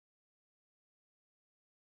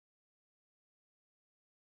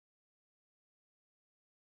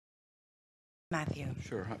Matthew.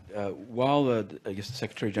 Sure. While I guess the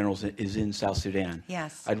Secretary General is in South Sudan,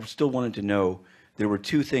 Yes. I still wanted to know, there were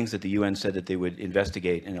two things that the UN said that they would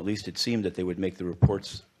investigate, and at least it seemed that they would make the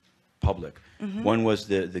reports public. One was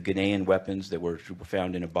the Ghanaian weapons that were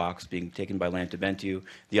found in a box being taken by land to Bentiu.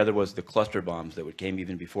 The other was the cluster bombs that came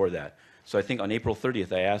even before that. So I think on April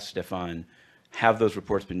 30th, I asked Stéphane, have those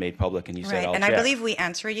reports been made public? And he said, I'll And check. I believe we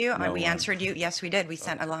answered you. No, We answered you. Yes, we did. We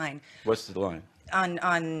sent a line. What's the line? On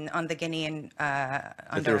the Ghanaian.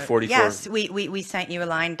 That there were 44. Yes, we sent you a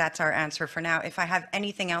line. That's our answer for now. If I have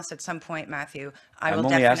anything else at some point, Matthew, I will I'm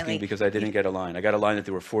only definitely. asking because I didn't get a line. I got a line that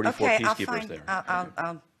there were 44 Okay, peacekeepers there.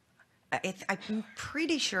 I'm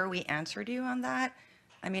pretty sure we answered you on that.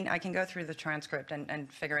 I mean, I can go through the transcript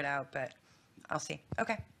and figure it out, but I'll see.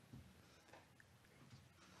 Okay.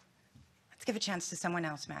 Let's give a chance to someone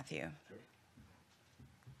else, Matthew. Sure.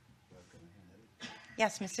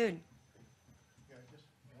 Yes, Masood. Yeah, just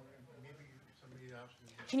maybe somebody else.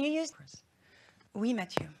 Can you use? Oui,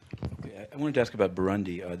 Mathieu. Okay, I wanted to ask about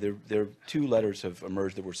Burundi. There two letters have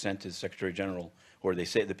emerged that were sent to the Secretary General, or they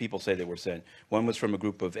say the people say they were sent. One was from a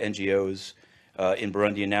group of NGOs in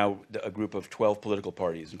Burundi, and now a group of 12 political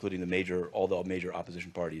parties, including all the major opposition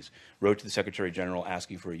parties, wrote to the Secretary General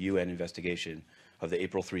asking for a UN investigation of the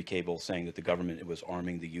April 3 cable, saying that the government was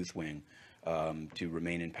arming the youth wing to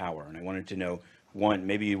remain in power. And I wanted to know, one,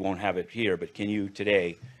 maybe you won't have it here, but can you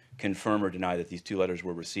today confirm or deny that these two letters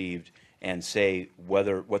were received, and say what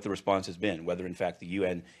the response has been, whether in fact the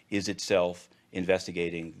UN is itself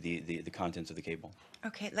investigating the contents of the cable?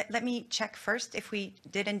 Okay, let me check first if we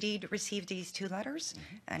did indeed receive these two letters,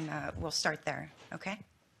 and we'll start there, okay?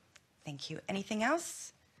 Thank you. Anything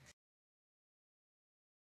else?